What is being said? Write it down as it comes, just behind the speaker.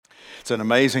It's an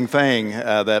amazing thing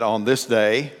that on this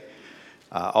day,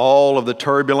 all of the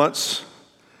turbulence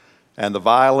and the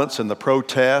violence and the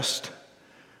protest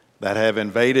that have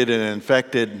invaded and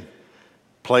infected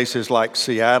places like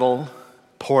Seattle,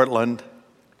 Portland,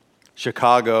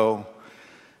 Chicago,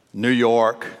 New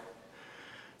York,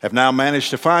 have now managed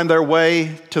to find their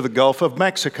way to the Gulf of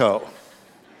Mexico,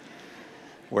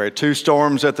 where two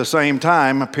storms at the same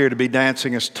time appear to be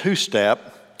dancing a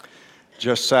two-step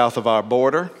just south of our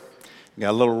border. We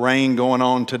got a little rain going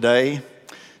on today,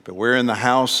 but we're in the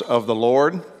house of the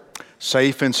Lord,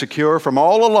 safe and secure from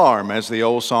all alarm, as the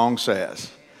old song says,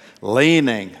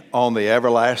 leaning on the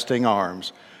everlasting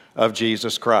arms of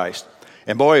Jesus Christ.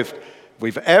 And boy, if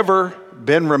we've ever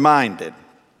been reminded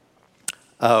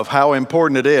of how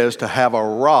important it is to have a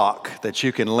rock that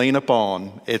you can lean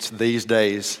upon, it's these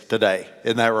days today.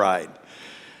 Isn't that right?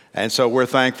 And so we're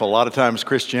thankful. A lot of times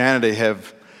Christianity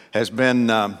has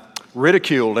been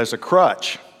ridiculed as a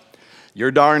crutch.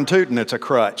 You're darn tootin' it's a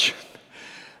crutch.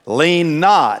 Lean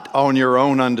not on your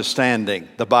own understanding,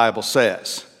 the Bible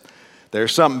says.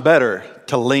 There's something better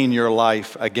to lean your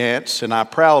life against, and I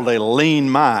proudly lean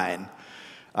mine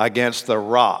against the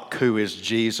rock who is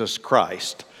Jesus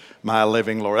Christ, my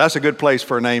living Lord. That's a good place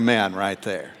for an amen right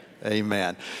there.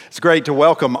 Amen. It's great to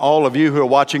welcome all of you who are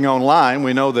watching online.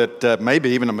 We know that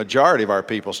maybe even a majority of our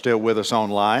people still with us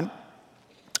online,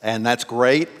 and that's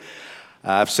great.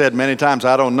 I've said many times,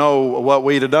 I don't know what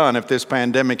we'd have done if this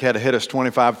pandemic had hit us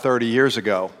 25, 30 years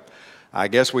ago. I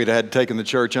guess we'd have had taken the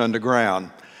church underground.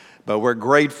 But we're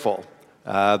grateful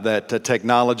that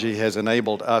technology has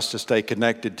enabled us to stay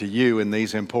connected to you in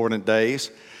these important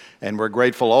days. And we're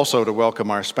grateful also to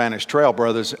welcome our Spanish Trail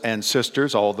brothers and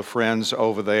sisters, all the friends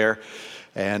over there.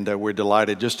 And we're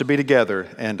delighted just to be together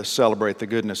and to celebrate the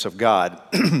goodness of God.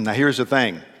 Now, here's the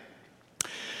thing.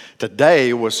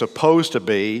 Today was supposed to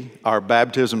be our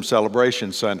baptism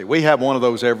celebration Sunday. We have one of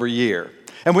those every year.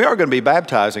 And we are going to be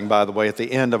baptizing, by the way, at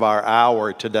the end of our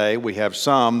hour today. We have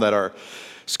some that are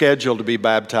scheduled to be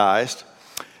baptized.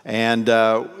 And,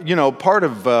 part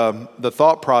of the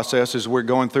thought process as we're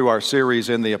going through our series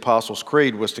in the Apostles'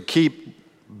 Creed was to keep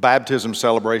Baptism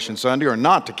Celebration Sunday or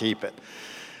not to keep it.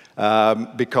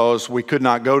 Because we could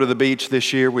not go to the beach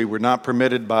this year. We were not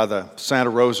permitted by the Santa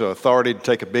Rosa Authority to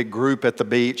take a big group at the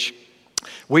beach.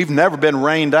 We've never been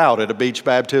rained out at a beach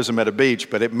baptism at a beach,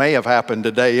 but it may have happened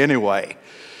today anyway.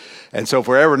 And so if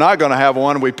we're ever not going to have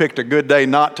one, we picked a good day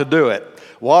not to do it.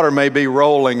 Water may be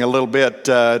rolling a little bit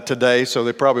today, so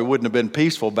there probably wouldn't have been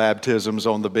peaceful baptisms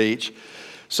on the beach.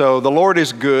 So the Lord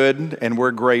is good, and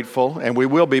we're grateful, and we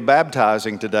will be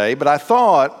baptizing today. But I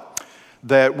thought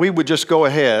that we would just go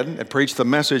ahead and preach the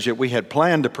message that we had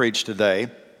planned to preach today,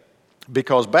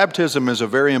 because baptism is a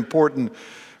very important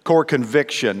core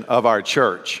conviction of our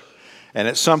church. And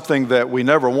it's something that we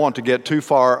never want to get too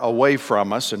far away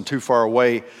from us and too far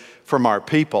away from our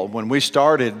people. When we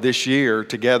started this year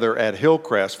together at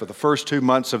Hillcrest for the first 2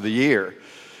 months of the year,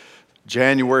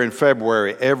 January and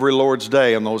February, every Lord's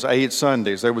Day on those 8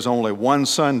 Sundays, there was only one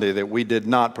Sunday that we did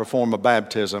not perform a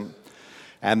baptism.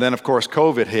 And then, of course,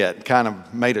 COVID hit, kind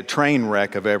of made a train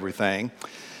wreck of everything.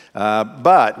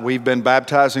 But we've been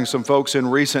baptizing some folks in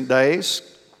recent days,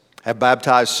 have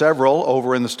baptized several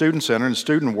over in the Student Center and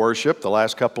student worship the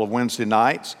last couple of Wednesday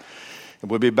nights.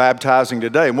 And we'll be baptizing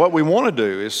today. And what we want to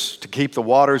do is to keep the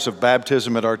waters of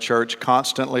baptism at our church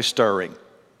constantly stirring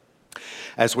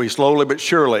as we slowly but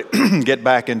surely get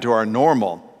back into our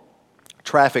normal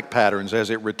traffic patterns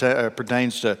as it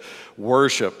pertains to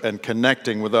worship and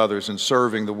connecting with others and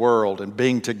serving the world and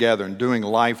being together and doing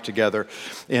life together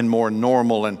in more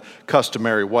normal and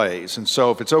customary ways. And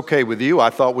so if it's okay with you, I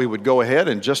thought we would go ahead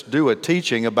and just do a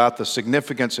teaching about the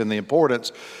significance and the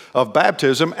importance of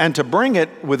baptism, and to bring it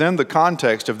within the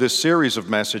context of this series of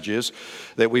messages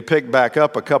that we picked back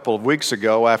up a couple of weeks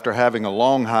ago after having a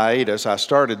long hiatus. I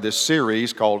started this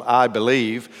series called I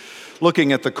Believe,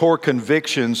 looking at the core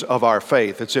convictions of our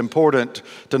faith. It's important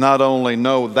to not only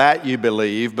know that you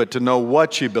believe, but to know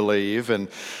what you believe and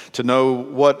to know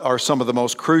what are some of the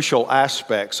most crucial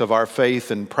aspects of our faith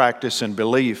and practice and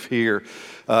belief here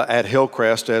at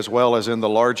Hillcrest, as well as in the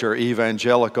larger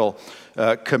evangelical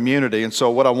community. And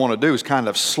so what I want to do is kind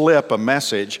of slip a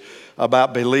message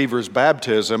about believers'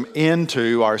 baptism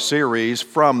into our series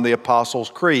from the Apostles'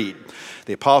 Creed.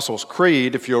 The Apostles'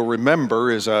 Creed, if you'll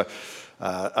remember, is a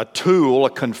tool,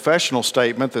 a confessional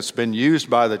statement that's been used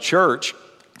by the church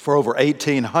for over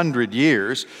 1,800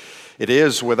 years. It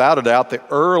is, without a doubt, the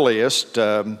earliest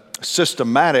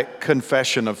systematic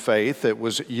confession of faith that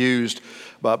was used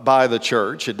by the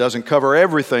church. It doesn't cover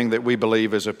everything that we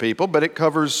believe as a people, but it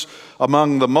covers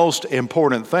among the most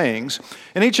important things.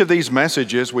 In each of these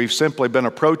messages, we've simply been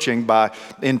approaching by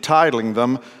entitling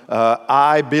them,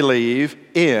 I believe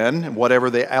in,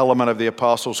 whatever the element of the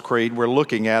Apostles' Creed we're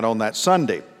looking at on that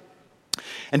Sunday.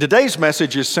 And today's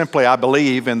message is simply, I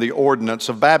believe in the ordinance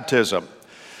of baptism.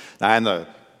 Now, in the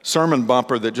sermon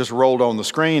bumper that just rolled on the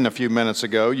screen a few minutes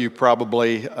ago, you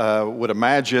probably would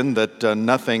imagine that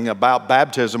nothing about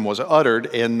baptism was uttered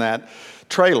in that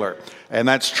trailer. And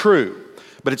that's true.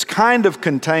 But it's kind of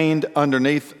contained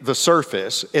underneath the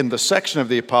surface in the section of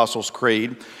the Apostles'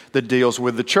 Creed that deals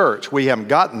with the church. We haven't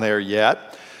gotten there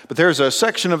yet, but there's a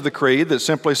section of the Creed that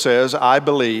simply says, I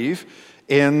believe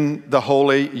in the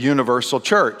Holy Universal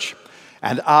Church,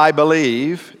 and I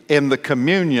believe in the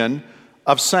communion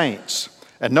of saints.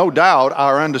 And no doubt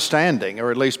our understanding, or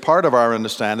at least part of our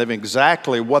understanding, of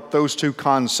exactly what those two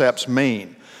concepts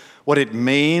mean, what it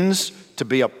means to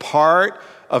be a part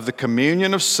of the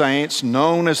communion of saints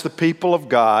known as the people of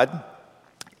God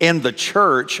in the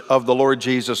church of the Lord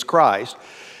Jesus Christ,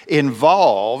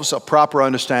 involves a proper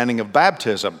understanding of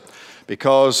baptism,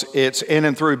 because it's in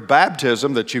and through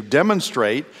baptism that you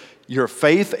demonstrate your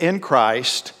faith in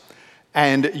Christ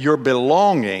and your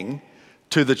belonging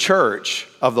to the church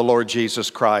of the Lord Jesus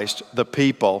Christ, the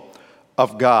people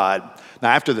of God. Now,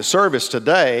 after the service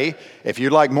today, if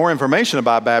you'd like more information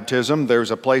about baptism,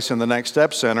 there's a place in the Next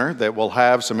Step Center that will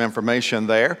have some information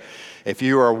there. If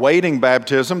you are awaiting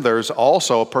baptism, there's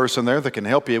also a person there that can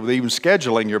help you with even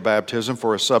scheduling your baptism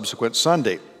for a subsequent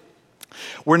Sunday.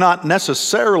 We're not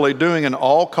necessarily doing an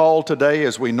all-call today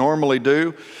as we normally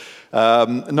do.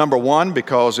 Number one,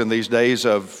 because in these days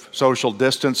of social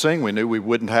distancing, we knew we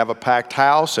wouldn't have a packed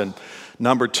house. And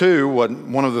number two,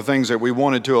 one of the things that we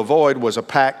wanted to avoid was a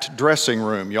packed dressing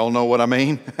room. Y'all know what I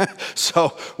mean?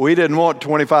 So we didn't want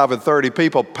 25 or 30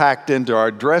 people packed into our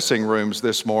dressing rooms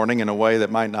this morning in a way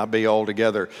that might not be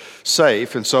altogether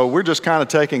safe. And so we're just kind of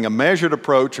taking a measured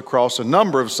approach across a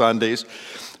number of Sundays.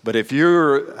 But if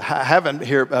you haven't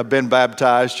been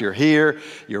baptized, you're here,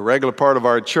 you're a regular part of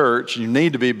our church, you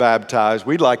need to be baptized,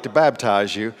 we'd like to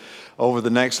baptize you over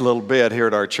the next little bit here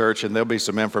at our church, and there'll be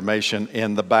some information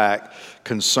in the back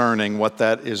concerning what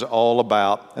that is all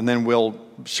about. And then we'll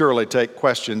surely take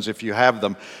questions if you have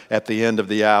them at the end of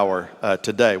the hour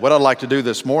today. What I'd like to do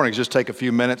this morning is just take a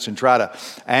few minutes and try to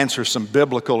answer some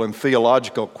biblical and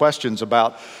theological questions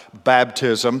about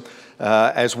baptism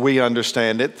as we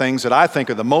understand it, things that I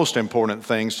think are the most important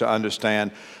things to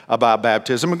understand about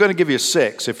baptism. I'm going to give you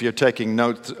 6 if you're taking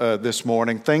notes this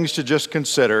morning, things to just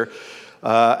consider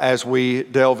as we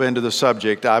delve into the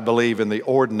subject, I believe, in the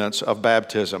ordinance of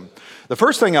baptism. The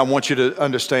first thing I want you to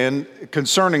understand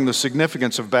concerning the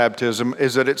significance of baptism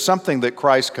is that it's something that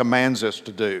Christ commands us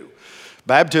to do.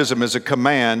 Baptism is a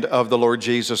command of the Lord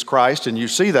Jesus Christ, and you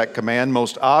see that command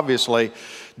most obviously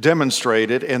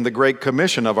demonstrated in the Great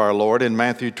Commission of our Lord in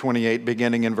Matthew 28,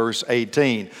 beginning in verse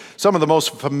 18. Some of the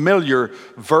most familiar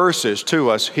verses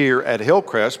to us here at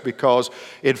Hillcrest because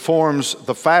it forms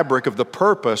the fabric of the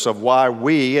purpose of why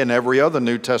we and every other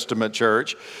New Testament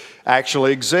church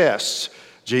actually exists.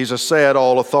 Jesus said,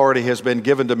 all authority has been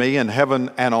given to me in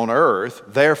heaven and on earth.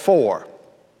 Therefore,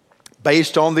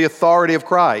 based on the authority of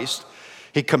Christ,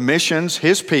 He commissions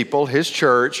His people, His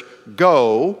church,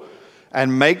 go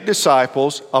and make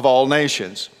disciples of all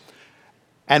nations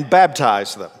and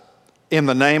baptize them in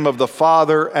the name of the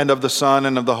Father and of the Son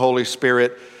and of the Holy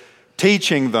Spirit,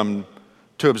 teaching them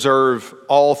to observe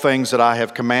all things that I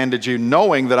have commanded you,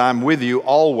 knowing that I'm with you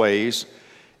always,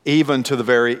 even to the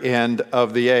very end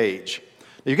of the age.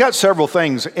 You've got several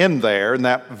things in there in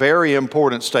that very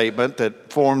important statement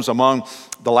that forms among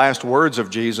the last words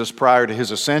of Jesus prior to His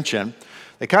ascension.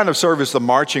 They kind of serve as the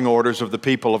marching orders of the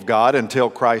people of God until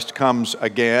Christ comes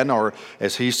again, or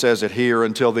as He says it here,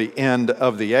 until the end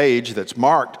of the age that's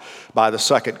marked by the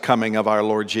second coming of our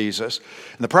Lord Jesus.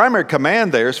 And the primary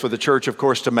command there is for the church, of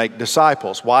course, to make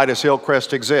disciples. Why does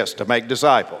Hillcrest exist? To make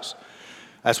disciples.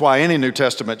 That's why any New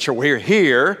Testament church, we're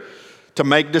here to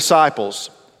make disciples,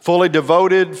 fully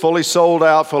devoted, fully sold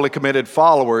out, fully committed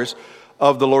followers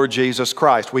of the Lord Jesus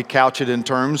Christ. We couch it in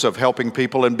terms of helping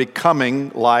people in becoming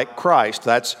like Christ.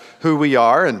 That's who we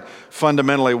are and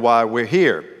fundamentally why we're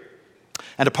here.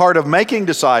 And a part of making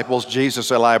disciples,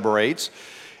 Jesus elaborates,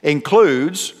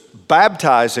 includes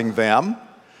baptizing them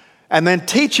and then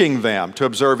teaching them to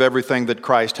observe everything that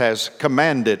Christ has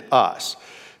commanded us.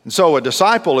 And so a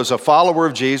disciple is a follower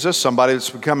of Jesus, somebody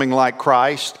that's becoming like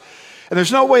Christ. And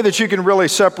there's no way that you can really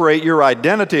separate your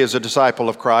identity as a disciple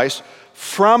of Christ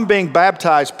from being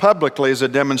baptized publicly as a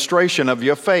demonstration of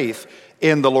your faith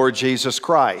in the Lord Jesus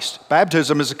Christ.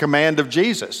 Baptism is a command of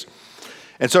Jesus.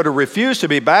 And so to refuse to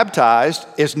be baptized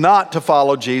is not to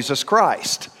follow Jesus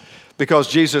Christ, because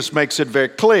Jesus makes it very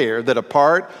clear that a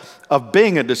part of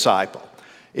being a disciple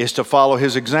is to follow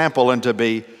his example and to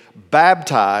be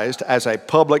baptized as a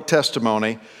public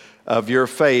testimony of your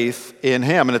faith in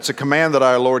him. And it's a command that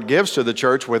our Lord gives to the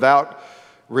church without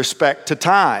respect to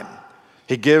time.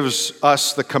 He gives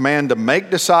us the command to make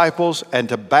disciples and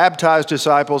to baptize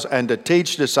disciples and to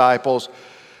teach disciples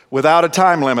without a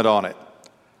time limit on it.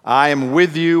 I am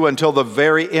with you until the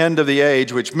very end of the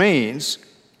age, which means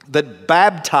that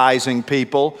baptizing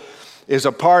people is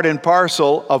a part and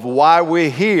parcel of why we're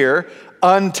here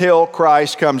until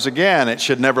Christ comes again. It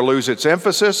should never lose its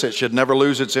emphasis. It should never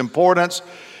lose its importance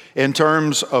in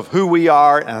terms of who we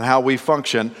are and how we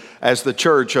function as the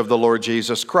church of the Lord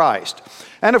Jesus Christ.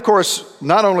 And of course,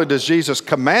 not only does Jesus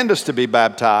command us to be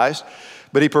baptized,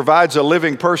 but he provides a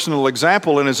living personal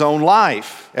example in his own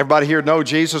life. Everybody here know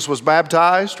Jesus was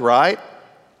baptized, right?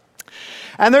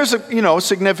 And there's a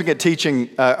significant teaching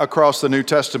across the New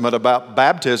Testament about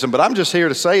baptism, but I'm just here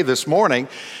to say this morning,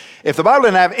 if the Bible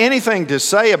didn't have anything to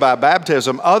say about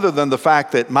baptism other than the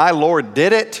fact that my Lord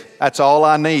did it, that's all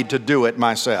I need to do it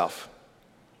myself.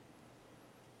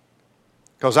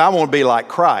 Because I want to be like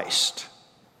Christ.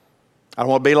 I don't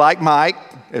want to be like Mike,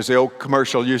 as the old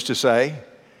commercial used to say.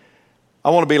 I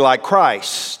want to be like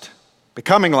Christ.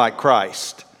 Becoming like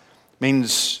Christ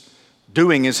means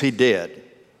doing as he did.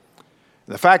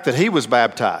 The fact that he was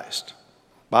baptized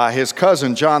by his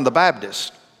cousin John the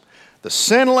Baptist, the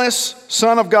sinless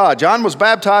Son of God. John was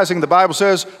baptizing, the Bible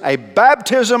says, a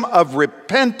baptism of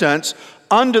repentance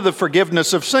unto the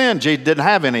forgiveness of sin. Jesus didn't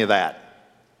have any of that.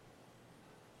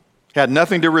 He had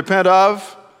nothing to repent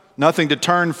of, nothing to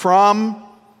turn from.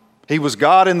 He was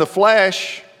God in the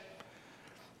flesh.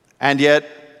 And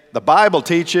yet, the Bible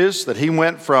teaches that he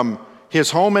went from his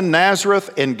home in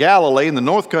Nazareth in Galilee, in the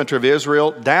north country of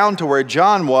Israel, down to where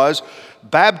John was,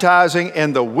 baptizing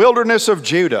in the wilderness of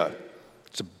Judah.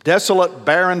 It's a desolate,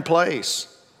 barren place.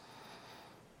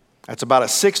 That's about a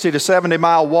 60 to 70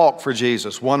 mile walk for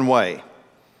Jesus, one way.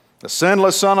 The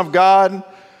sinless Son of God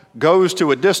goes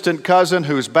to a distant cousin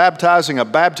who's baptizing a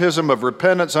baptism of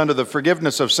repentance unto the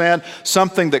forgiveness of sin,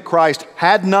 something that Christ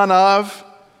had none of,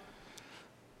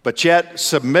 but yet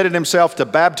submitted himself to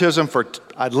baptism for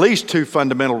at least two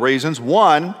fundamental reasons.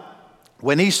 One,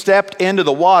 when he stepped into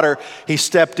the water, he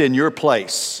stepped in your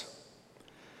place.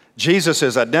 Jesus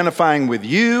is identifying with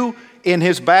you in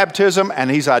his baptism,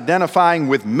 and he's identifying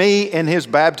with me in his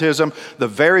baptism, the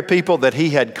very people that he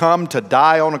had come to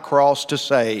die on a cross to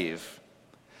save.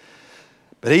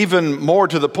 But even more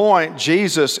to the point,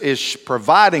 Jesus is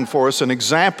providing for us an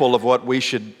example of what we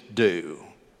should do.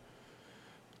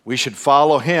 We should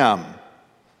follow him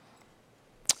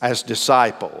as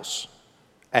disciples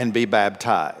and be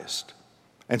baptized.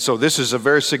 And so this is a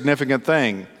very significant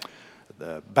thing.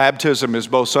 The baptism is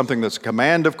both something that's a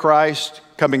command of Christ,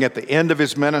 coming at the end of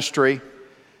his ministry,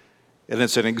 and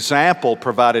it's an example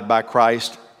provided by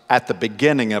Christ at the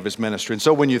beginning of his ministry. And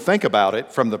so when you think about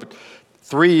it, from the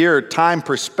 3-year time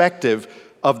perspective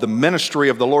of the ministry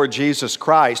of the Lord Jesus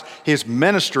Christ, his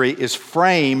ministry is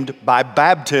framed by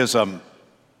baptism.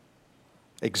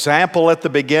 Example at the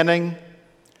beginning,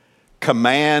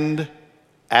 command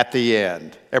at the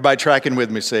end. Everybody tracking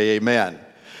with me, say amen.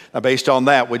 Now, based on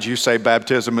that, would you say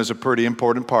baptism is a pretty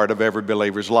important part of every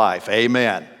believer's life?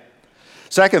 Amen.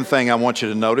 Second thing I want you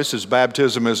to notice is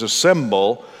baptism is a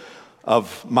symbol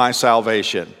of my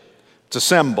salvation. It's a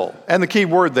symbol, and the key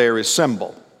word there is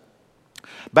symbol.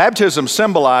 Baptism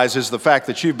symbolizes the fact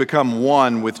that you've become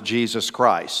one with Jesus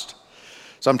Christ.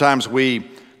 Sometimes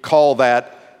we call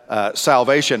that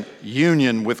salvation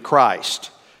union with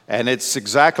Christ. And it's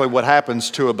exactly what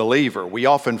happens to a believer. We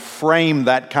often frame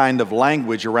that kind of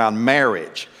language around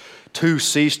marriage. Two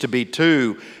cease to be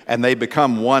two, and they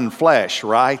become one flesh,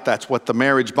 right? That's what the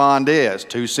marriage bond is.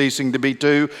 Two ceasing to be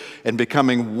two and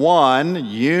becoming one,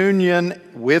 union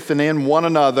with and in one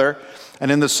another.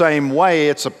 And in the same way,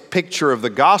 it's a picture of the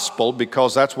gospel,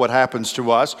 because that's what happens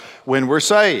to us when we're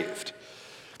saved.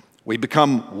 We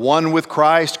become one with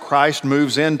Christ. Christ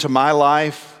moves into my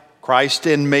life. Christ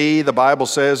in me, the Bible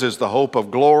says, is the hope of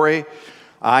glory.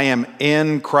 I am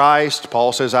in Christ.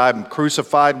 Paul says, I'm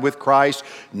crucified with Christ.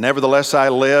 Nevertheless I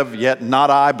live, yet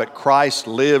not I, but Christ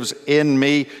lives in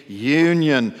me.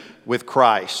 Union with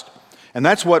Christ. And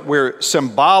that's what we're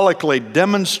symbolically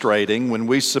demonstrating when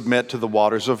we submit to the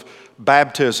waters of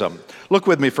baptism. Look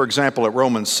with me, for example, at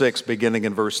Romans 6, beginning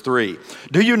in verse 3.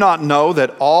 Do you not know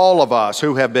that all of us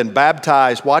who have been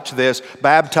baptized, watch this,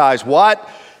 baptized what?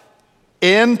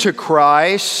 Into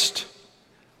Christ,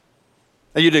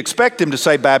 Now, you'd expect him to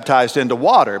say baptized into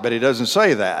water, but he doesn't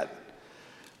say that.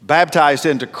 Baptized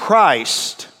into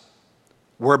Christ.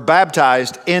 We're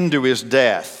baptized into his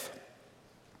death.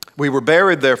 We were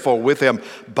buried, therefore, with him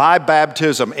by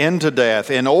baptism into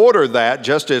death, in order that,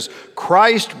 just as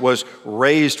Christ was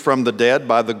raised from the dead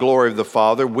by the glory of the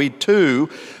Father, we too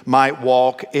might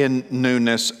walk in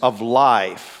newness of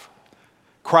life.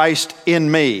 Christ in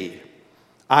me.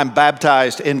 I'm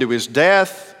baptized into his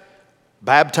death,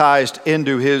 baptized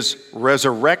into his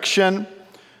resurrection.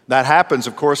 That happens,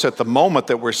 of course, at the moment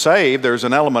that we're saved. There's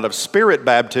an element of spirit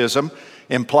baptism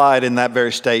implied in that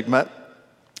very statement.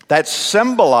 That's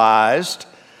symbolized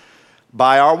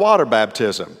by our water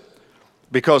baptism.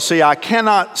 Because, see, I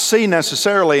cannot see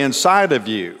necessarily inside of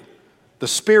you the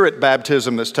spirit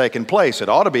baptism that's taken place. It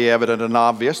ought to be evident and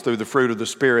obvious through the fruit of the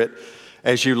Spirit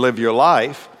as you live your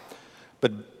life.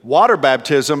 But water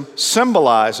baptism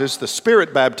symbolizes the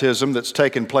spirit baptism that's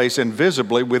taken place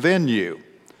invisibly within you.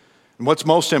 And what's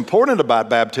most important about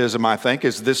baptism, I think,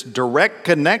 is this direct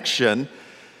connection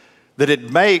that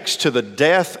it makes to the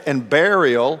death and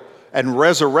burial and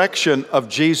resurrection of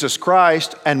Jesus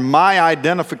Christ, and my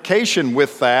identification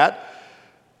with that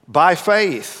by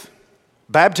faith.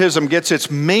 Baptism gets its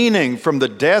meaning from the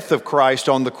death of Christ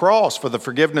on the cross for the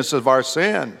forgiveness of our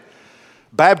sin.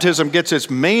 Baptism gets its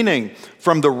meaning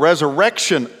from the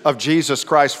resurrection of Jesus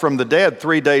Christ from the dead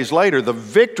 3 days later, the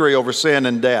victory over sin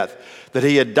and death that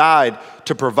he had died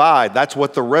to provide. That's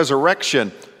what the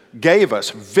resurrection gave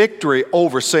us, victory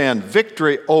over sin,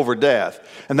 victory over death.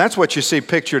 And that's what you see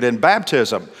pictured in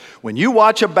baptism. When you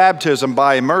watch a baptism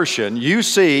by immersion, you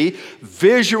see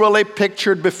visually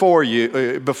pictured before you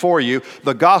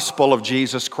the gospel of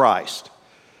Jesus Christ.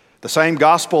 The same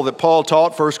gospel that Paul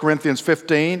taught, 1 Corinthians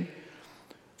 15.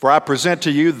 For I present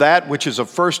to you that which is of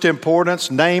first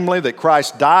importance, namely that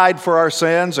Christ died for our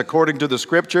sins according to the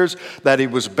Scriptures, that he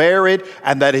was buried,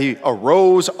 and that he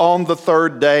arose on the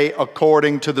third day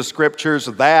according to the Scriptures.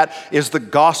 That is the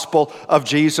gospel of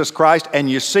Jesus Christ,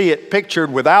 and you see it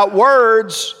pictured without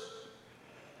words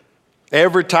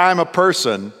every time a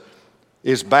person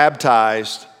is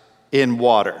baptized in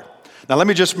water. Now let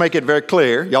me just make it very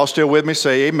clear. Y'all still with me?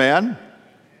 Say amen.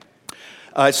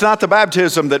 It's not the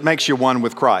baptism that makes you one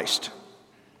with Christ.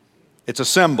 It's a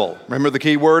symbol. Remember, the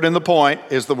key word in the point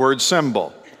is the word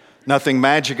symbol. Nothing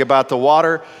magic about the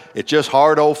water. It's just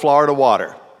hard old Florida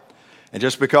water. And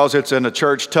just because it's in a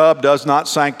church tub does not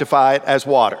sanctify it as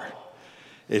water.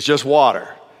 It's just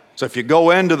water. So if you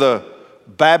go into the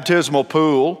baptismal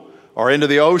pool or into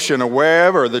the ocean or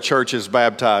wherever the church is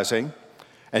baptizing,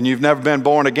 and you've never been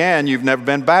born again, you've never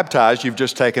been baptized, you've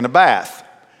just taken a bath.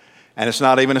 And it's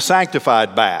not even a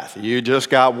sanctified bath. You just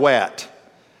got wet.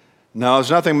 No,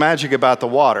 there's nothing magic about the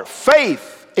water.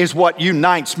 Faith is what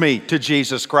unites me to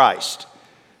Jesus Christ.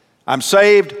 I'm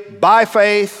saved by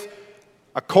faith,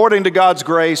 according to God's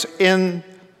grace, in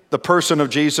the person of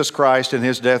Jesus Christ and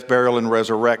his death, burial, and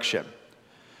resurrection.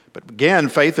 But again,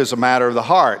 faith is a matter of the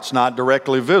heart. It's not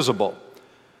directly visible.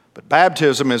 But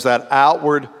baptism is that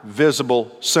outward,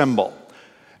 visible symbol.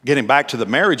 Getting back to the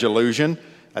marriage illusion,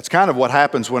 that's kind of what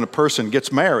happens when a person gets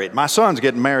married. My son's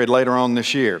getting married later on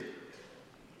this year,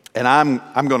 and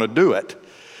I'm going to do it.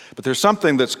 But there's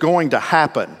something that's going to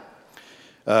happen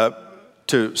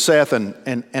to Seth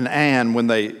and Ann when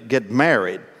they get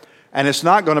married, and it's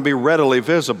not going to be readily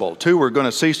visible. Two are going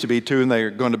to cease to be two, and they're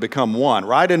going to become one.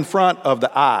 Right in front of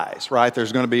the eyes, right?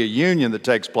 There's going to be a union that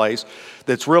takes place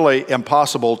that's really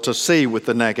impossible to see with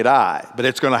the naked eye, but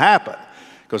it's going to happen.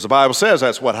 Because the Bible says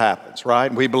that's what happens, right?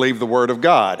 We believe the Word of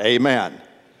God. Amen.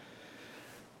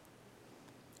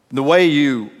 The way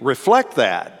you reflect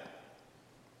that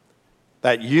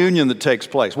union that takes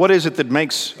place, what is it that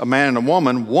makes a man and a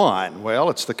woman one? Well,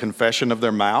 it's the confession of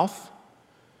their mouth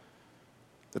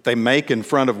that they make in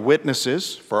front of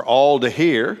witnesses for all to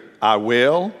hear. I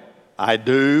will, I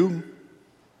do.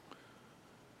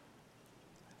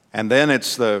 And then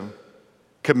it's the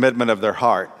commitment of their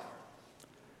heart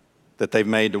that they've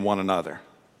made to one another.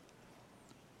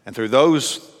 And through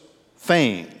those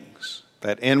things,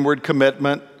 that inward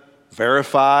commitment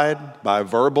verified by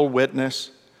verbal witness,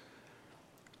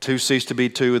 two cease to be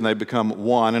two and they become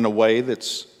one in a way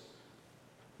that's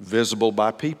visible by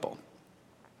people.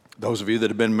 Those of you that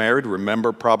have been married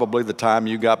remember probably the time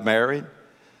you got married,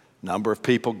 number of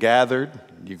people gathered.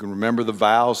 You can remember the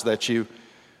vows that you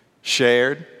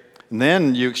shared. And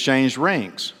then you exchanged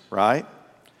rings, right?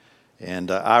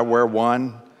 And I wear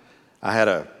one. I had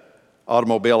an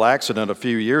automobile accident a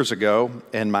few years ago,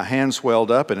 and my hand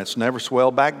swelled up, and it's never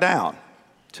swelled back down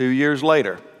 2 years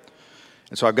later.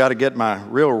 And so I've got to get my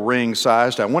real ring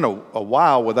sized. I went a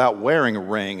while without wearing a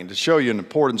ring. And to show you the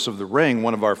importance of the ring,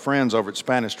 one of our friends over at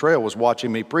Spanish Trail was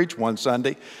watching me preach one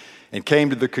Sunday and came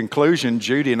to the conclusion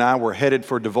Judy and I were headed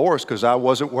for divorce because I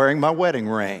wasn't wearing my wedding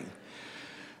ring.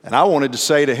 And I wanted to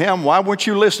say to him, why weren't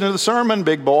you listening to the sermon,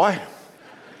 big boy?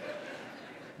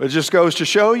 But it just goes to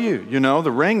show you,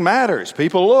 the ring matters.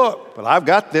 People look. But I've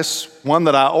got this one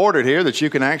that I ordered here that you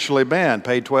can actually bend.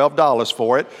 Paid $12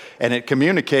 for it, and it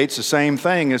communicates the same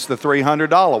thing as the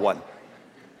 $300 one,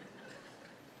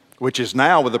 which is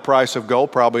now, with the price of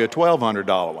gold, probably a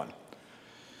 $1,200 one,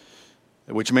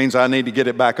 which means I need to get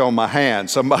it back on my hand.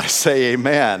 Somebody say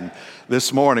amen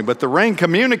this morning. But the ring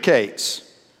communicates.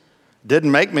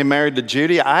 Didn't make me married to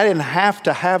Judy. I didn't have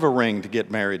to have a ring to get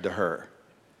married to her.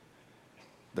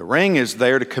 The ring is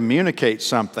there to communicate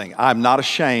something. I'm not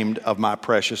ashamed of my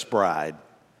precious bride.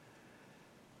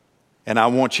 And I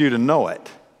want you to know it.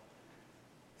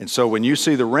 And so when you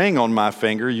see the ring on my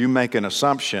finger, you make an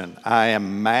assumption. I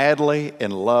am madly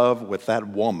in love with that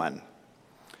woman.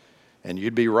 And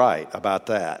you'd be right about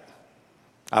that.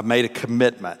 I've made a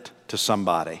commitment to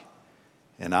somebody,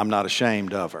 and I'm not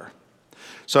ashamed of her.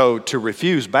 So to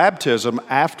refuse baptism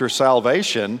after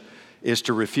salvation is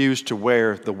to refuse to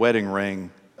wear the wedding ring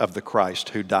of the Christ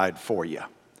who died for you.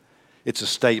 It's a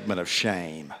statement of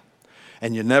shame.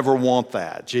 And you never want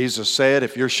that. Jesus said,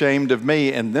 if you're ashamed of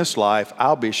me in this life,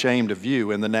 I'll be ashamed of you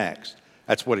in the next.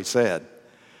 That's what he said.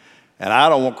 And I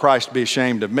don't want Christ to be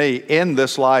ashamed of me in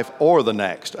this life or the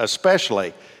next,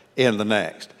 especially in the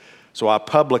next. So I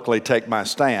publicly take my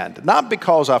stand, not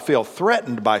because I feel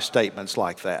threatened by statements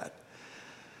like that,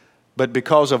 but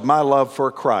because of my love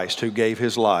for Christ who gave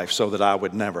his life so that I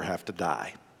would never have to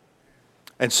die.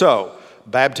 And so,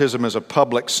 baptism is a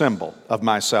public symbol of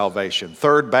my salvation.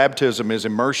 Third, baptism is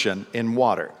immersion in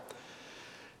water.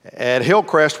 At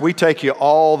Hillcrest, we take you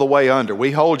all the way under.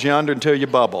 We hold you under until you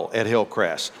bubble at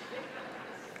Hillcrest.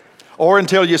 Or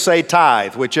until you say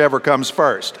tithe, whichever comes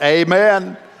first.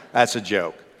 Amen? That's a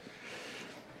joke.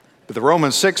 But the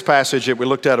Romans 6 passage that we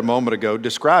looked at a moment ago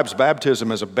describes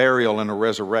baptism as a burial and a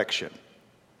resurrection,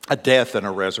 a death and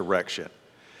a resurrection.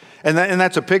 And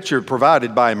that's a picture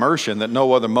provided by immersion that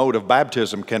no other mode of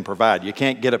baptism can provide. You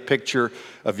can't get a picture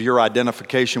of your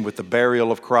identification with the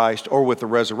burial of Christ or with the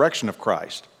resurrection of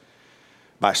Christ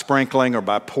by sprinkling or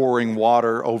by pouring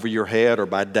water over your head or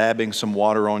by dabbing some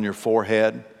water on your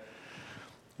forehead.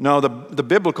 No, the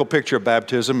biblical picture of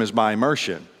baptism is by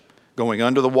immersion. Going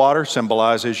under the water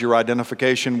symbolizes your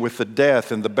identification with the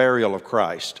death and the burial of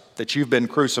Christ, that you've been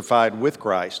crucified with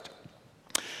Christ,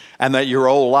 and that your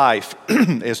old life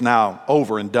is now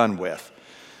over and done with.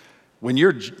 When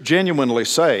you're genuinely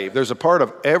saved, there's a part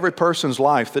of every person's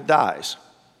life that dies.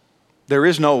 There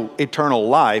is no eternal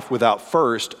life without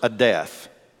first a death.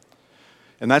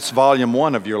 And that's volume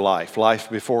 1 of your life,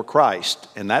 Life Before Christ.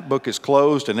 And that book is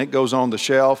closed and it goes on the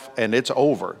shelf and it's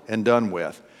over and done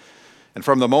with. And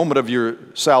from the moment of your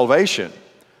salvation,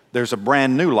 there's a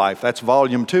brand new life. That's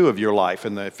volume 2 of your life.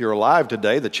 And if you're alive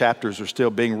today, the chapters are still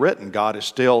being written.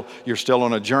 You're still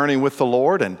on a journey with the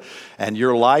Lord, and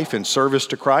your life in service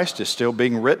to Christ is still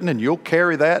being written, and you'll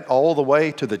carry that all the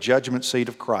way to the judgment seat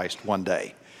of Christ one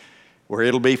day, where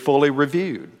it'll be fully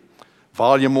reviewed.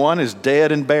 Volume 1 is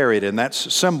dead and buried, and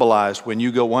that's symbolized when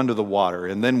you go under the water.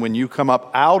 And then when you come up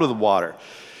out of the water,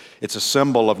 it's a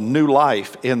symbol of new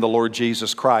life in the Lord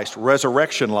Jesus Christ,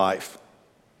 resurrection life,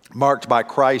 marked by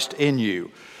Christ in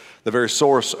you, the very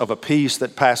source of a peace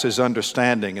that passes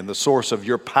understanding and the source of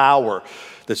your power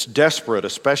that's desperate,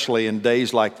 especially in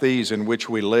days like these in which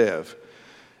we live.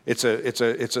 It's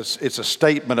a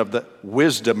statement of the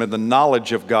wisdom and the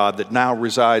knowledge of God that now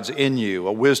resides in you,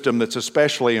 a wisdom that's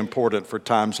especially important for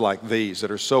times like these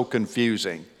that are so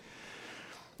confusing.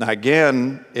 Now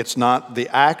again, it's not the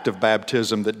act of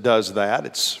baptism that does that.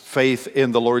 It's faith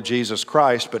in the Lord Jesus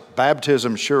Christ, but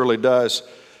baptism surely does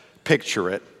picture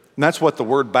it. And that's what the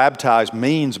word baptize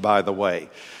means, by the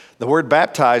way. The word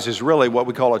baptize is really what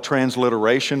we call a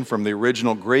transliteration from the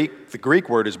original Greek. The Greek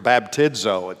word is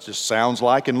baptizo. It just sounds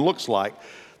like and looks like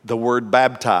the word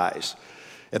baptize.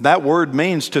 And that word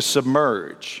means to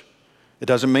submerge. It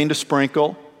doesn't mean to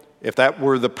sprinkle. If that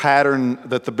were the pattern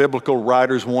that the biblical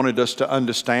writers wanted us to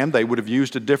understand, they would have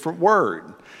used a different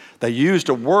word. They used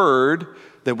a word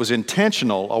that was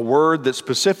intentional, a word that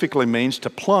specifically means to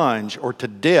plunge or to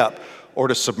dip or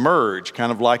to submerge,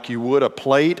 kind of like you would a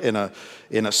plate in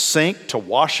a sink to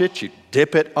wash it. You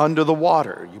dip it under the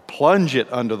water. You plunge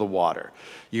it under the water.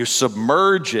 You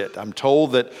submerge it. I'm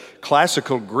told that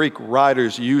classical Greek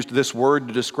writers used this word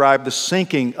to describe the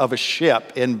sinking of a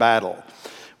ship in battle.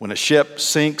 When a ship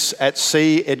sinks at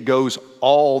sea, it goes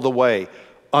all the way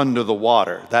under the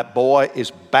water. That boy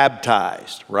is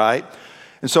baptized, right?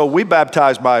 And so we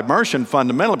baptize by immersion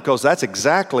fundamentally because that's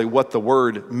exactly what the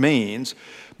word means.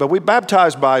 But we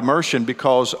baptize by immersion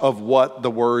because of what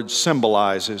the word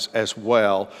symbolizes as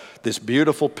well. This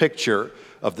beautiful picture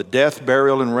of the death,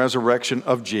 burial, and resurrection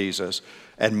of Jesus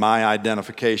and my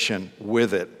identification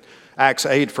with it. Acts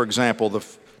 8, for example, the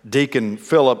deacon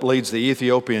Philip leads the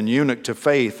Ethiopian eunuch to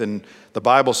faith, and the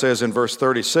Bible says in verse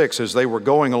 36, as they were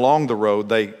going along the road,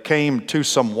 they came to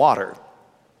some water.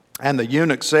 And the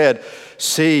eunuch said,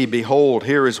 "See, behold,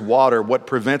 here is water. What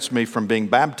prevents me from being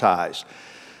baptized?"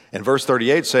 And verse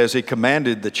 38 says, he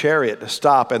commanded the chariot to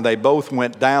stop, and they both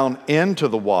went down into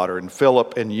the water, and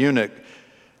Philip and the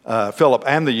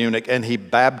eunuch, and he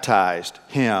baptized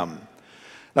him.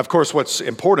 Now, of course, what's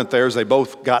important there is they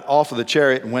both got off of the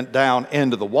chariot and went down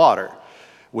into the water,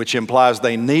 which implies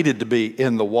they needed to be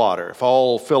in the water. If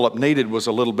all Philip needed was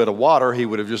a little bit of water, he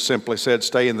would have just simply said,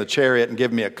 "Stay in the chariot and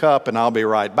give me a cup and I'll be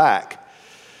right back."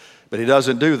 But he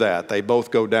doesn't do that. They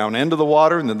both go down into the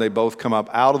water and then they both come up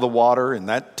out of the water, and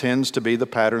that tends to be the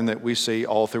pattern that we see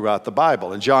all throughout the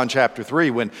Bible. In John chapter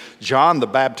 3, when John the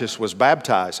Baptist was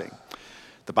baptizing,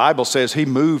 the Bible says he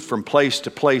moved from place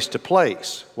to place to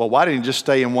place. Well, why didn't he just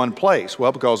stay in one place?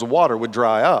 Well, because the water would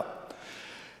dry up.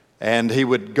 And he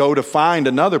would go to find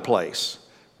another place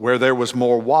where there was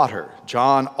more water.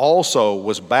 John also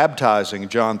was baptizing,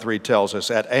 John 3 tells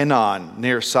us, at Enon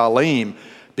near Salim,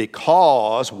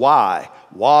 because, why?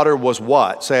 Water was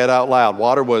what? Say it out loud.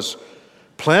 Water was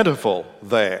plentiful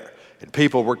there. And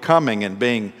people were coming and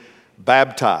being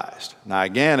baptized. Now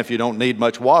again, if you don't need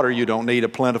much water, you don't need a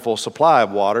plentiful supply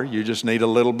of water. You just need a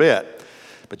little bit.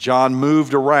 But John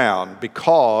moved around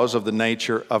because of the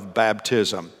nature of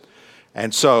baptism.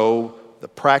 And so the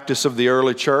practice of the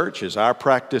early church is our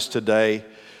practice today.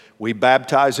 We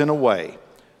baptize in a way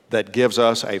that gives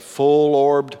us a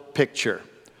full-orbed picture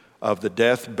of the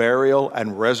death, burial,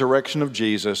 and resurrection of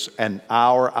Jesus and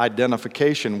our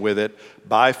identification with it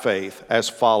by faith as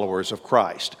followers of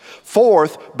Christ.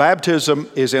 Fourth, baptism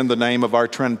is in the name of our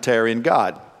Trinitarian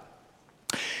God.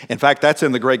 In fact, that's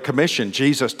in the Great Commission.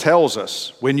 Jesus tells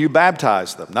us when you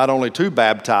baptize them, not only to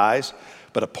baptize,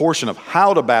 but a portion of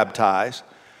how to baptize,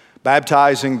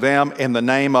 baptizing them in the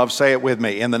name of, say it with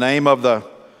me, in the name of the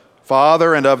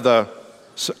Father and of the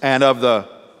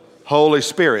Holy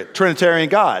Spirit, Trinitarian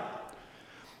God.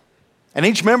 And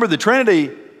each member of the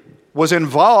Trinity was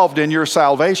involved in your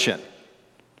salvation.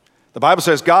 The Bible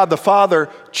says God the Father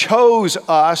chose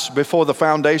us before the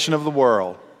foundation of the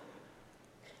world.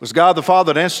 It was God the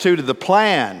Father that instituted the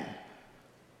plan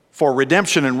for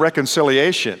redemption and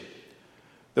reconciliation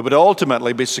that would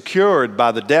ultimately be secured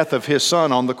by the death of His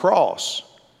Son on the cross.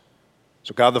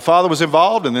 So God the Father was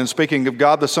involved, and then speaking of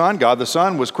God the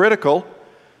Son was critical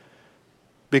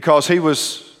because He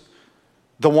was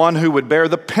the one who would bear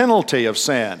the penalty of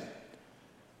sin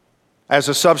as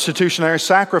a substitutionary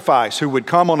sacrifice, who would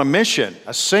come on a mission,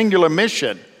 a singular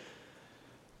mission,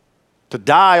 to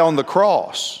die on the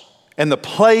cross in the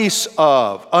place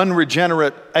of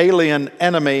unregenerate, alien,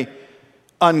 enemy,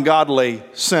 ungodly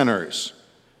sinners.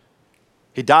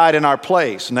 He died in our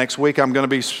place. Next week I'm going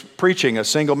to be preaching a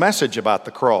single message about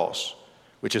the cross,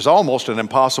 which is almost an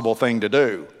impossible thing to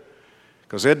do,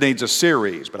 because it needs a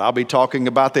series. But I'll be talking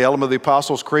about the element of the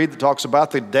Apostles' Creed that talks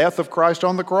about the death of Christ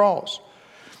on the cross.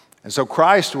 And so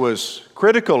Christ was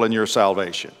critical in your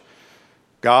salvation.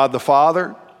 God the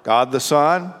Father, God the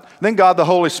Son, then God the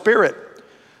Holy Spirit.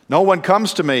 No one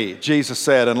comes to me, Jesus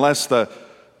said, unless the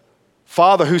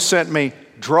Father who sent me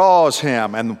draws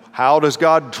him. And how does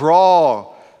God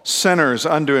draw sinners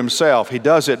unto Himself? He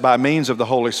does it by means of the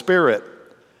Holy Spirit,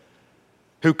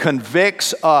 who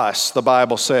convicts us, the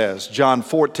Bible says, John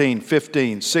 14,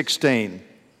 15, 16.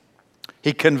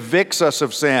 He convicts us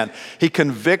of sin. He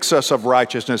convicts us of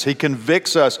righteousness. He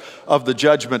convicts us of the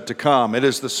judgment to come. It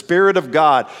is the Spirit of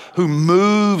God who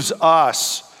moves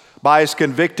us by His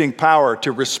convicting power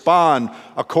to respond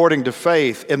according to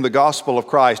faith in the gospel of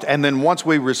Christ. And then once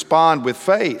we respond with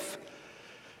faith,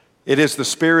 it is the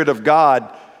Spirit of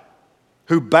God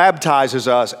who baptizes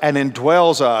us and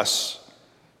indwells us.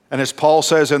 And as Paul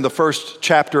says in the first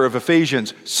chapter of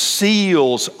Ephesians,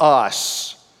 seals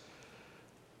us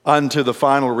unto the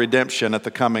final redemption at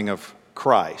the coming of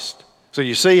Christ. So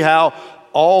you see how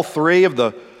all three of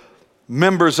the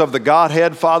members of the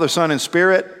Godhead, Father, Son, and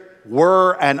Spirit,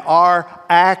 were and are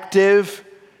active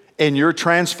in your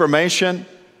transformation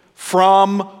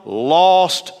from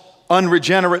lost,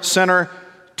 unregenerate sinner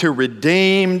to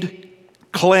redeemed,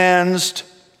 cleansed,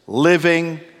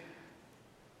 living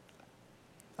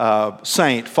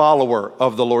saint, follower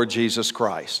of the Lord Jesus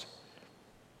Christ.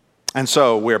 And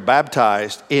so we're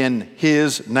baptized in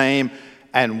His name.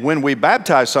 And when we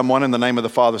baptize someone in the name of the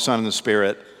Father, Son, and the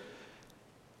Spirit,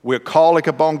 we're calling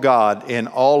upon God in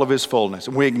all of His fullness.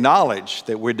 And we acknowledge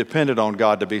that we're dependent on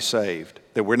God to be saved,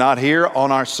 that we're not here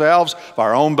on ourselves, of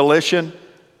our own volition.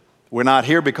 We're not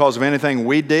here because of anything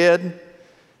we did.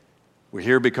 We're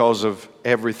here because of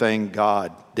everything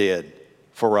God did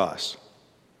for us.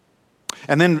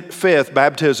 And then fifth,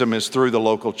 baptism is through the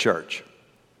local church.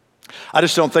 I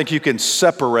just don't think you can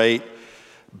separate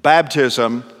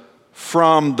baptism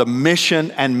from the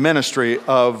mission and ministry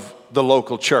of the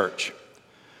local church.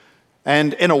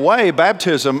 And in a way,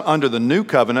 baptism under the new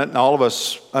covenant, and all of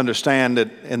us understand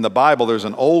that in the Bible there's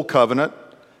an old covenant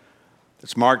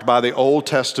that's marked by the Old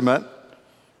Testament,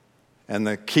 and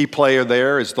the key player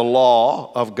there is the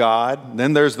law of God.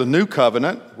 Then there's the new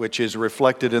covenant, which is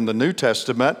reflected in the New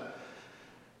Testament.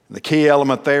 And the key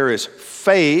element there is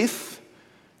faith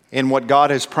in what God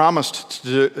has promised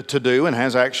to do and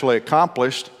has actually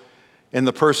accomplished in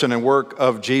the person and work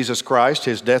of Jesus Christ,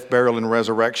 His death, burial, and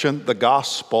resurrection, the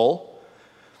gospel.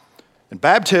 And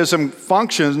baptism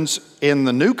functions in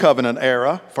the New Covenant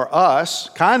era for us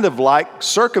kind of like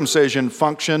circumcision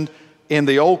functioned in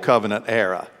the Old Covenant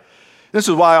era. This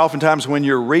is why oftentimes when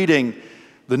you're reading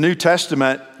the New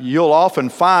Testament, you'll often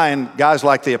find guys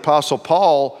like the Apostle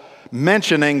Paul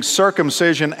mentioning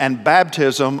circumcision and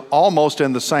baptism almost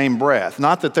in the same breath.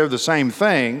 Not that they're the same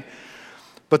thing,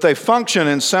 but they function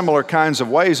in similar kinds of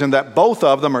ways in that both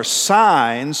of them are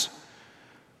signs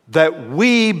that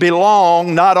we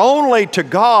belong not only to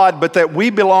God, but that we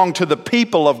belong to the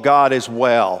people of God as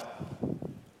well.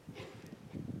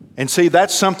 And see,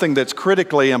 that's something that's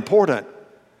critically important.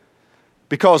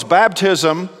 Because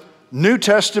baptism, New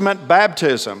Testament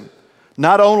baptism,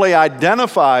 not only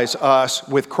identifies us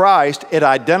with Christ, it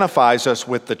identifies us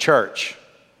with the church.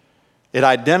 It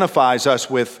identifies us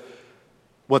with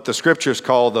what the Scriptures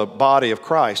call the body of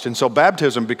Christ. And so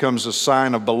baptism becomes a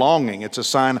sign of belonging. It's a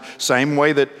sign, same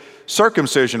way that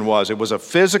circumcision was. It was a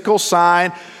physical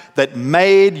sign that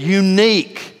made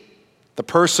unique the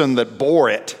person that bore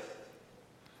it.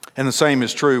 And the same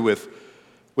is true with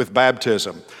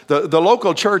baptism. The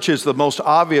local church is the most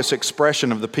obvious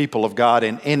expression of the people of God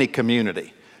in any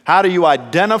community. How do you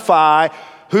identify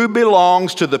who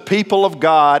belongs to the people of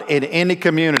God in any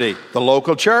community? The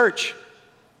local church.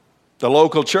 The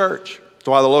local church. That's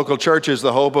why the local church is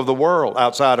the hope of the world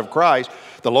outside of Christ.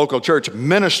 The local church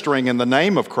ministering in the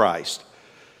name of Christ.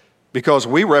 Because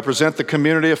we represent the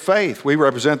community of faith. We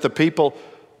represent the people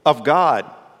of God.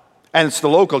 And it's the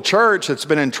local church that's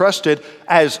been entrusted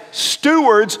as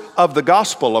stewards of the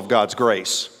gospel of God's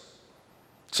grace.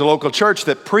 It's the local church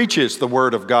that preaches the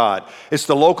word of God. It's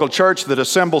the local church that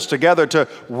assembles together to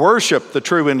worship the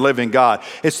true and living God.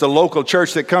 It's the local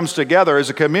church that comes together as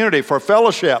a community for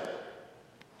fellowship.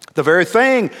 The very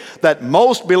thing that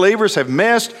most believers have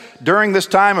missed during this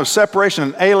time of separation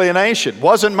and alienation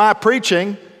wasn't my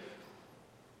preaching.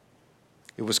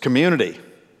 It was community,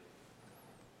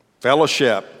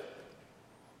 fellowship,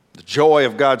 the joy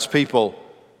of God's people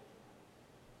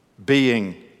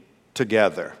being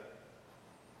together.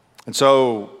 And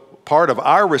so part of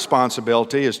our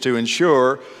responsibility is to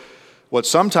ensure what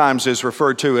sometimes is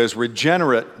referred to as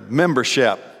regenerate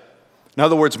membership. In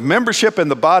other words, membership in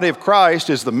the body of Christ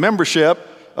is the membership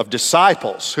of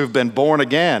disciples who've been born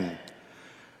again.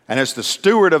 And as the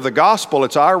steward of the gospel,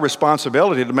 it's our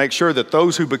responsibility to make sure that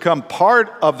those who become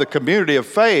part of the community of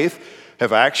faith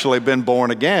have actually been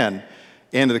born again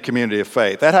into the community of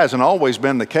faith. That hasn't always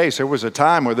been the case. There was a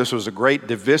time where this was a great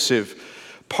divisive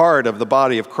part of the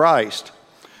body of Christ.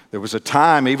 There was a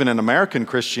time, even in American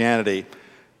Christianity,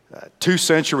 2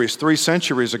 centuries, 3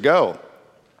 centuries ago,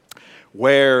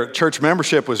 where church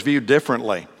membership was viewed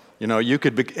differently. You know,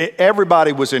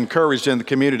 everybody was encouraged in the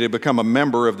community to become a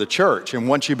member of the church. And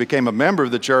once you became a member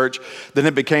of the church, then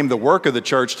it became the work of the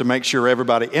church to make sure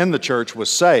everybody in the church was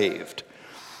saved.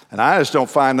 And I just don't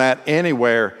find that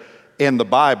anywhere in the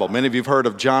Bible. Many of you have heard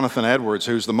of Jonathan Edwards,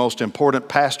 who's the most important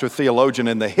pastor theologian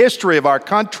in the history of our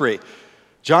country.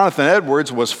 Jonathan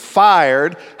Edwards was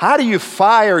fired. How do you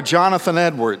fire Jonathan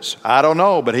Edwards? I don't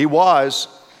know, but he was.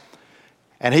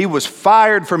 And he was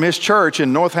fired from his church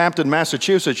in Northampton,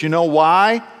 Massachusetts. You know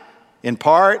why? In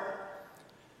part,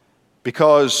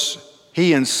 because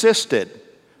he insisted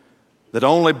that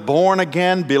only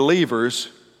born-again believers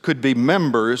could be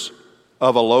members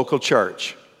of a local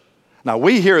church. Now,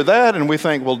 we hear that and we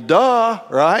think, well, duh,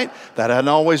 right? That hadn't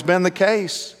always been the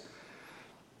case.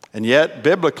 And yet,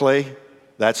 biblically,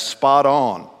 that's spot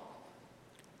on.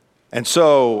 And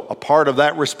so, a part of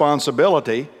that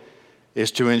responsibility is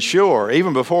to ensure,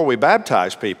 even before we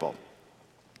baptize people,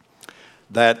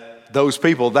 that those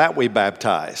people that we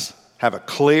baptize have a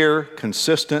clear,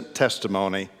 consistent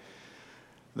testimony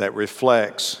that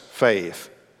reflects faith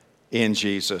in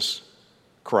Jesus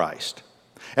Christ.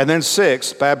 And then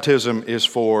 6, baptism is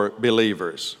for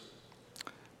believers.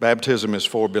 Baptism is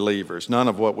for believers. None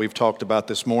of what we've talked about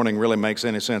this morning really makes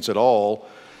any sense at all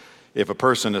if a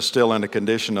person is still in a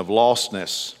condition of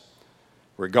lostness,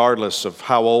 regardless of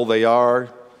how old they are,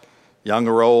 young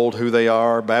or old, who they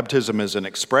are. Baptism is an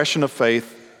expression of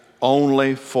faith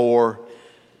only for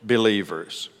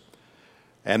believers.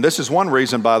 And this is one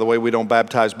reason, by the way, we don't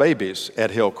baptize babies at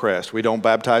Hillcrest. We don't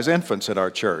baptize infants at our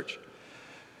church,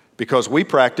 because we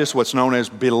practice what's known as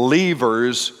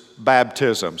believers'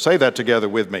 baptism. Say that together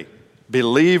with me.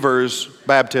 Believers'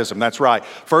 baptism. That's right.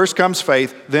 First comes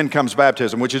faith, then comes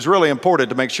baptism, which is really important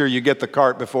to make sure you get the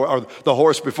cart before, or the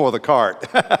horse before the cart,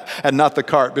 and not the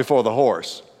cart before the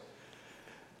horse.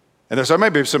 And there's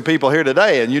maybe some people here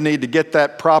today, and you need to get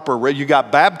that proper. You got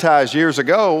baptized years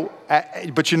ago,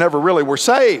 but you never really were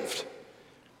saved.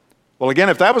 Well, again,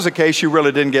 if that was the case, you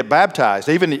really didn't get baptized.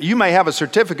 Even you may have a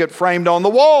certificate framed on the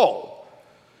wall.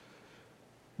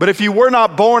 But if you were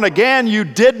not born again, you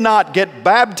did not get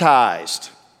baptized.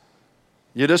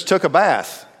 You just took a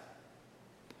bath.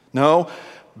 No,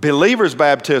 believer's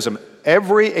baptism.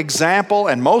 Every example,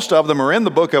 and most of them are in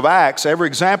the book of Acts, every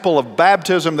example of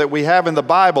baptism that we have in the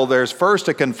Bible, there's first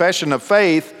a confession of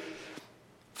faith,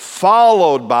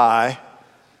 followed by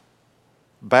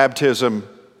baptism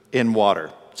in water.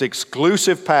 It's the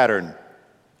exclusive pattern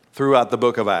throughout the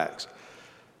book of Acts.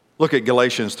 Look at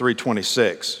Galatians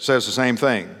 3:26. It says the same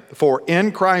thing. For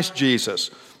in Christ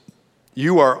Jesus,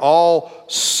 you are all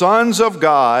sons of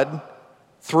God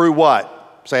through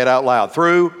what? Say it out loud.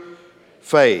 Through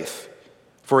faith.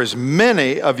 For as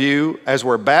many of you as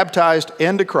were baptized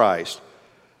into Christ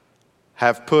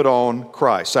have put on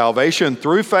Christ. Salvation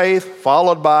through faith,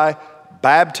 followed by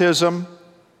baptism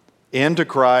into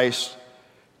Christ,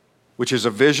 which is a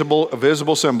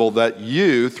visible symbol that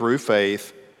you, through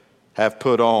faith, have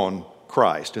put on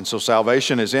Christ. And so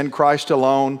salvation is in Christ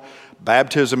alone.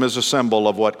 Baptism is a symbol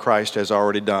of what Christ has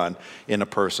already done in a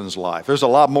person's life. There's a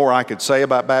lot more I could say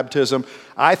about baptism.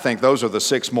 I think those are the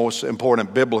 6 most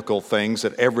important biblical things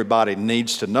that everybody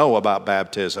needs to know about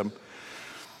baptism.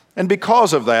 And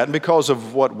because of that, and because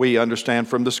of what we understand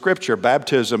from the Scripture,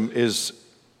 baptism is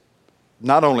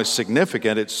not only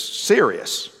significant, it's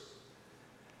serious.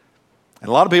 And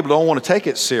a lot of people don't want to take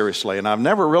it seriously, and I've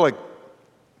never really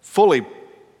fully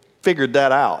figured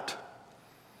that out.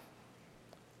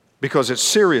 Because it's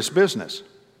serious business.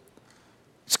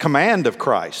 It's command of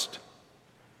Christ,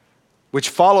 which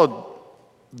followed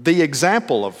the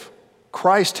example of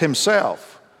Christ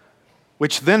himself,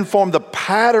 which then formed the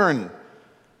pattern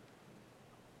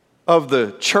of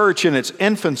the church in its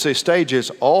infancy stages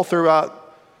all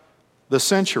throughout the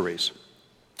centuries.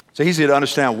 It's easy to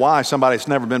understand why somebody that's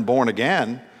never been born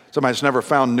again, somebody that's never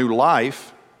found new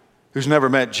life, who's never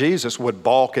met Jesus, would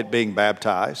balk at being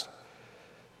baptized.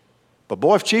 But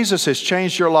boy, if Jesus has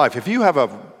changed your life, if you have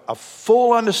a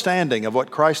full understanding of what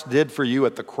Christ did for you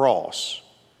at the cross,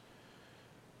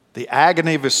 the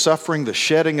agony of his suffering, the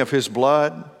shedding of his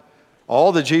blood,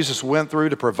 all that Jesus went through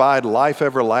to provide life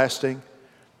everlasting,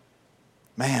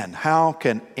 man, how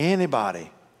can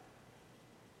anybody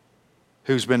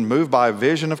who's been moved by a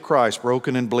vision of Christ,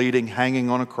 broken and bleeding, hanging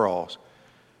on a cross,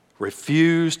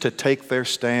 refuse to take their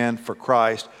stand for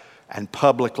Christ and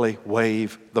publicly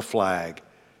wave the flag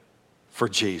for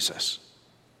Jesus?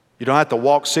 You don't have to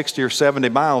walk 60 or 70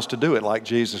 miles to do it like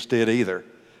Jesus did either.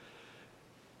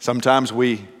 Sometimes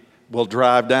we will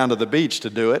drive down to the beach to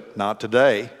do it, not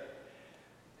today.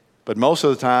 But most of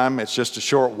the time, it's just a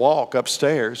short walk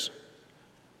upstairs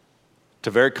to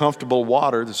very comfortable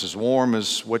water that's as warm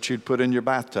as what you'd put in your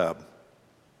bathtub.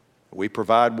 We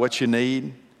provide what you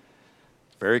need.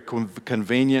 Very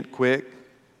convenient, quick,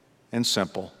 and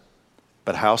simple.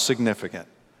 But how significant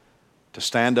to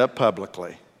stand up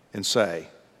publicly and say,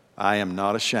 I am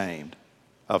not ashamed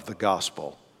of the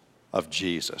gospel of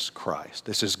Jesus Christ.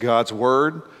 This is God's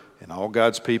word, and all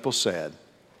God's people said,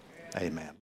 amen.